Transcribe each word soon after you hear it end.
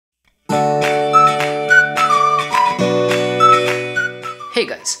Hey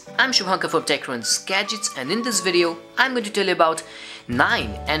guys, I'm Shubhankar from TechRunsGadgets, and in this video, I'm going to tell you about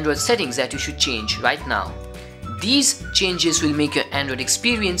 9 Android settings that you should change right now. These changes will make your Android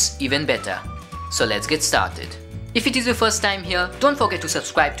experience even better. So let's get started. If it is your first time here, don't forget to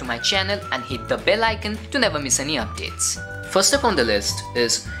subscribe to my channel and hit the bell icon to never miss any updates. First up on the list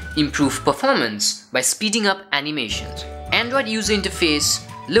is improve performance by speeding up animations. Android user interface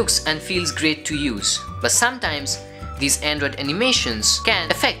looks and feels great to use, but sometimes these Android animations can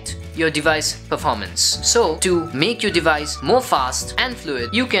affect your device performance. So to make your device more fast and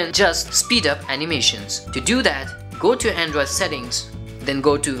fluid, you can just speed up animations. To do that, go to Android settings, then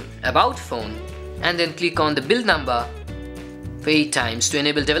go to About Phone, and then click on the build number for 8 times to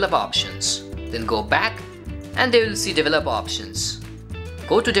enable developer options. Then go back and they will see developer options.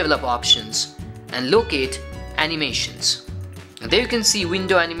 Go to developer options and locate animations. And there you can see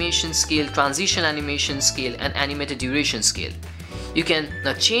window animation scale, transition animation scale, and animated duration scale. You can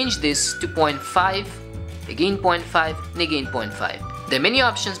now change this to 0.5, again 0.5, and again 0.5. There are many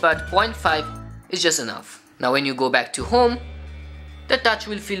options, but 0.5 is just enough. Now when you go back to home, the touch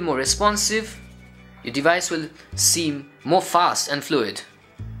will feel more responsive. Your device will seem more fast and fluid.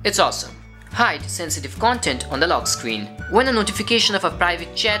 It's awesome. Hide sensitive content on the lock screen. When a notification of a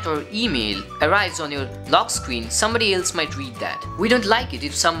private chat or email arrives on your lock screen, somebody else might read that. We don't like it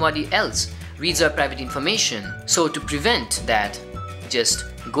if somebody else reads our private information. So to prevent that, just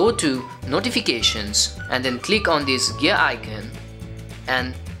go to notifications and then click on this gear icon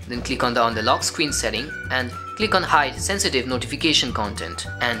and then click on the lock screen setting and click on hide sensitive notification content.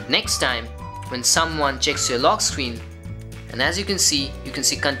 And next time when someone checks your lock screen, and as you can see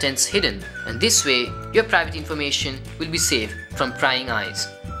contents hidden, and this way your private information will be safe from prying eyes.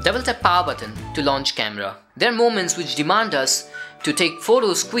 Double tap power button to launch camera. There are moments which demand us to take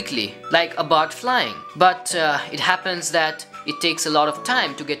photos quickly, like a bird flying, but it happens that it takes a lot of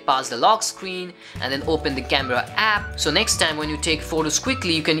time to get past the lock screen and then open the camera app. So next time when you take photos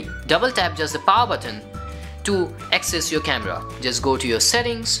quickly, you can double tap just the power button to access your camera. Just go to your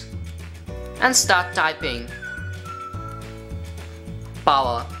settings and start typing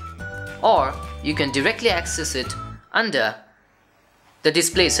power, or you can directly access it under the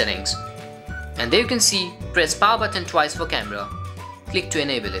display settings. And there you can see press power button twice for camera. Click to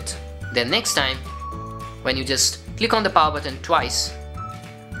enable it. Then next time when you just click on the power button twice,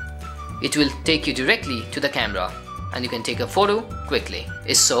 it will take you directly to the camera and you can take a photo quickly.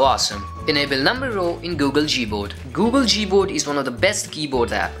 It's so awesome. Enable number row in Google Gboard. Google Gboard is one of the best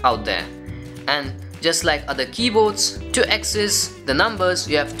keyboard app out there, and just like other keyboards, to access the numbers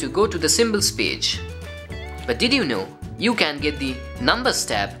you have to go to the symbols page. But did you know you can get the numbers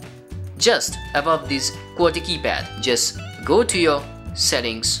tab just above this QWERTY keypad? Just go to your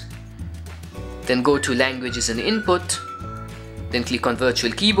settings, then go to languages and input, then click on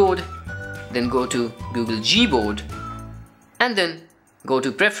virtual keyboard, then go to Google Gboard, and then go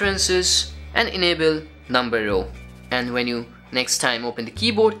to preferences and enable number row. And when you next time open the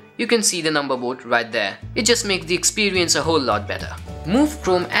keyboard, you can see the number board right there. It just makes the experience a whole lot better. Move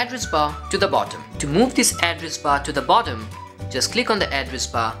Chrome address bar to the bottom. To move this address bar to the bottom, just click on the address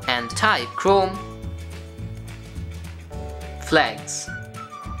bar and type Chrome flags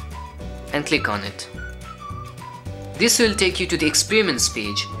and click on it. This will take you to the experiments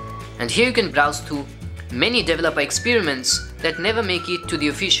page, and here you can browse through many developer experiments that never make it to the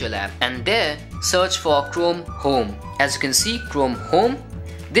official app, and there search for Chrome Home. As you can see, Chrome Home,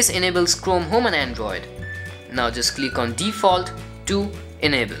 this enables Chrome Home on Android. Now just click on default to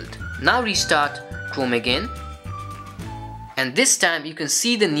enabled. Now restart Chrome again, and this time you can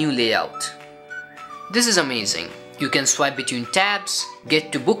see the new layout. This is amazing. You can swipe between tabs,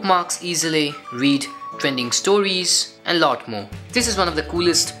 get to bookmarks easily, read trending stories, and lot more. This is one of the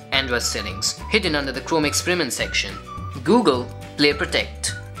coolest Android settings hidden under the Chrome experiment section. Google Play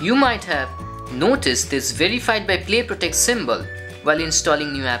Protect. You might have noticed this verified by Play Protect symbol while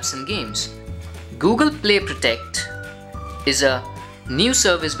installing new apps and games. Google Play Protect is a new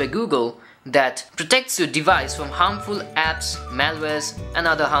service by Google that protects your device from harmful apps, malwares, and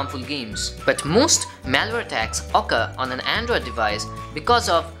other harmful games. But most malware attacks occur on an Android device because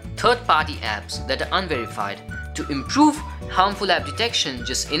of third-party apps that are unverified. To improve harmful app detection,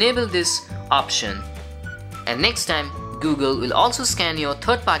 just enable this option, and next time Google will also scan your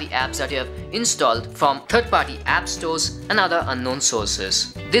third-party apps that you have installed from third-party app stores and other unknown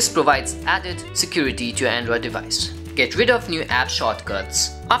sources. This provides added security to your Android device. Get rid of new app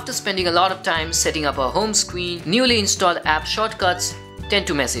shortcuts. After spending a lot of time setting up a home screen, newly installed app shortcuts tend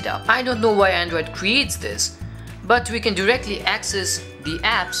to mess it up. I don't know why Android creates this, but we can directly access the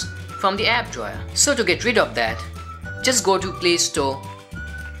apps from the app drawer. So to get rid of that, just go to Play Store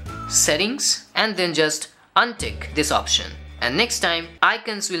settings and then just untick this option. And next time,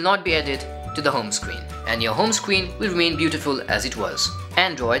 icons will not be added to the home screen and your home screen will remain beautiful as it was.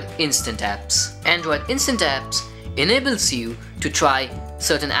 Android Instant Apps. Android Instant Apps enables you to try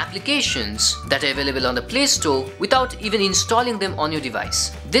certain applications that are available on the Play Store without even installing them on your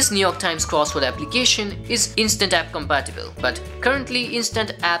device. This New York Times crossword application is Instant App compatible, but currently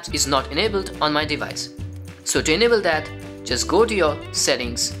Instant Apps is not enabled on my device. So to enable that, just go to your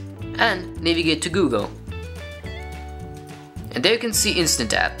settings and navigate to Google. And there you can see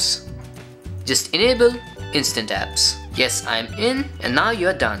Instant Apps. Just enable Instant Apps. Yes, I'm in, and now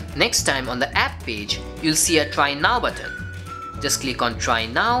you're done. Next time on the app page, you'll see a Try Now button. Just click on Try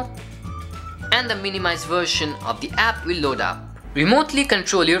Now and the minimized version of the app will load up. Remotely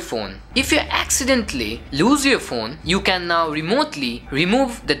control your phone. If you accidentally lose your phone, you can now remotely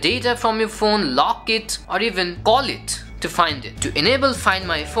remove the data from your phone, lock it, or even call it to find it. To enable Find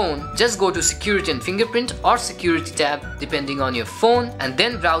My Phone, just go to Security and Fingerprint or Security tab depending on your phone and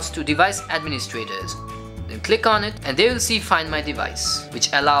then browse to Device Administrators. Then click on it and there you'll see Find My Device, which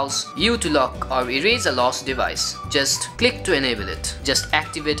allows you to lock or erase a lost device. Just click to enable it. Just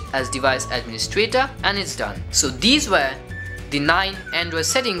activate as Device Administrator and it's done. So these were the 9 Android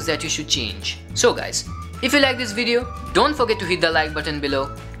settings that you should change. So guys, if you like this video, don't forget to hit the like button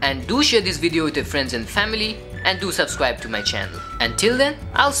below and do share this video with your friends and family and do subscribe to my channel. Until then,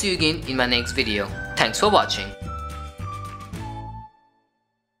 I'll see you again in my next video. Thanks for watching.